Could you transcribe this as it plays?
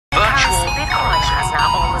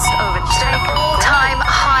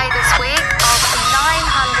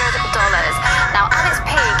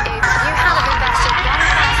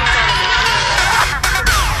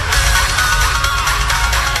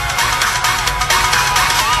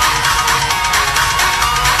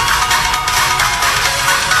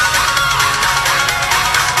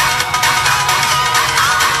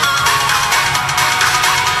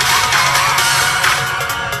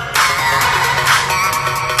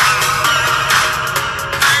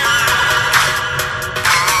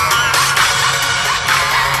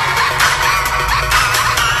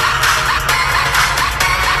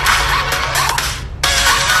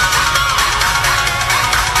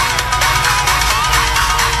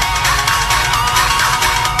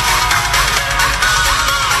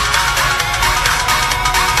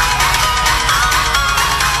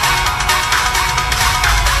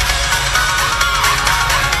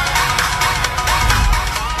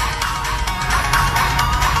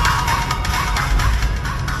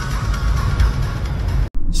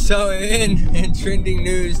So in trending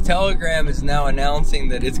news, Telegram is now announcing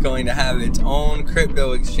that it's going to have its own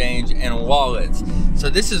crypto exchange and wallets. So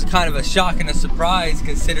this is kind of a shock and a surprise,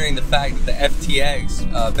 considering the fact that the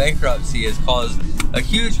FTX bankruptcy has caused a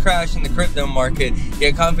huge crash in the crypto market,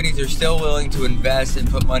 yet companies are still willing to invest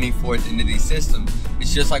and put money forth into these systems.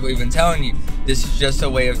 It's just like we've been telling you, this is just a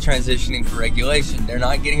way of transitioning for regulation. They're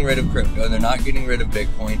not getting rid of crypto, they're not getting rid of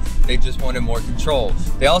Bitcoin, they just wanted more control.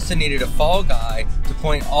 They also needed a fall guy to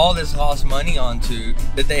point all this lost money onto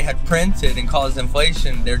that they had printed and caused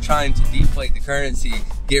inflation. They're trying to deflate the currency,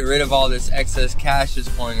 get rid of all this excess cash that's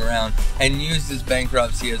flowing around, and use this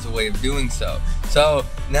bankruptcy as a way of doing so. So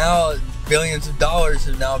now billions of dollars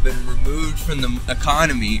have now been removed from the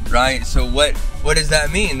economy, right? So what does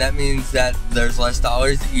that mean? That means that there's less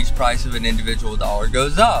dollars, each price of an individual dollar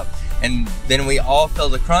goes up. And then we all feel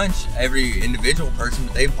the crunch, every individual person,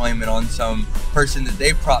 but they blame it on some person that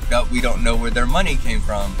they propped up. We don't know where their money came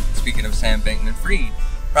from. Speaking of Sam Bankman-Fried,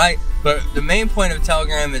 right? But the main point of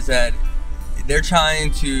Telegram is that they're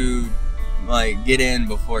trying to get in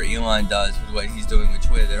before Elon does with what he's doing with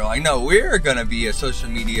Twitter. They're like, no, we're gonna be a social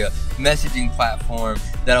media messaging platform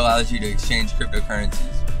that allows you to exchange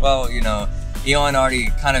cryptocurrencies. Well, you know, Elon already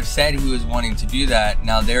kind of said he was wanting to do that.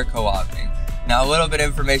 Now they're co-opting. Now a little bit of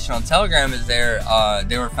information on Telegram is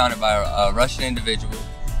they were founded by a Russian individual,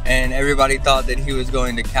 and everybody thought that he was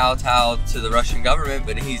going to kowtow to the Russian government,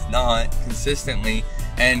 but he's not consistently,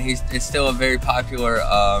 and it's still a very popular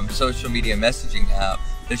social media messaging app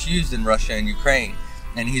that's used in Russia and Ukraine,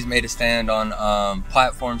 and he's made a stand on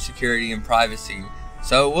platform security and privacy.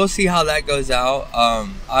 So we'll see how that goes out.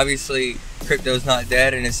 Obviously, crypto's not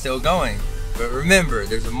dead and it's still going. But remember,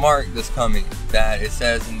 there's a mark that's coming that it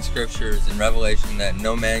says in the scriptures in Revelation that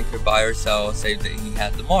no man could buy or sell save that he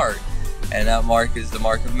had the mark. And that mark is the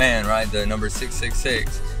mark of man, right? The number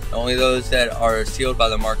 666. Only those that are sealed by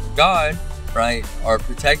the mark of God, right, are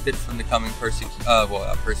protected from the coming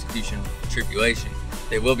persecution, tribulation.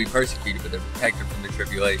 They will be persecuted, but they're protected from the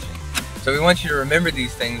tribulation. So we want you to remember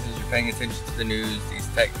these things as you're paying attention to the news, these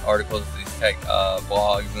tech articles, these tech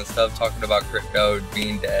blogs and stuff talking about crypto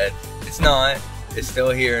being dead. It's not. It's still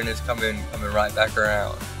here and it's coming right back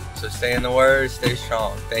around. So stay in the word, stay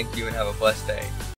strong. Thank you and have a blessed day.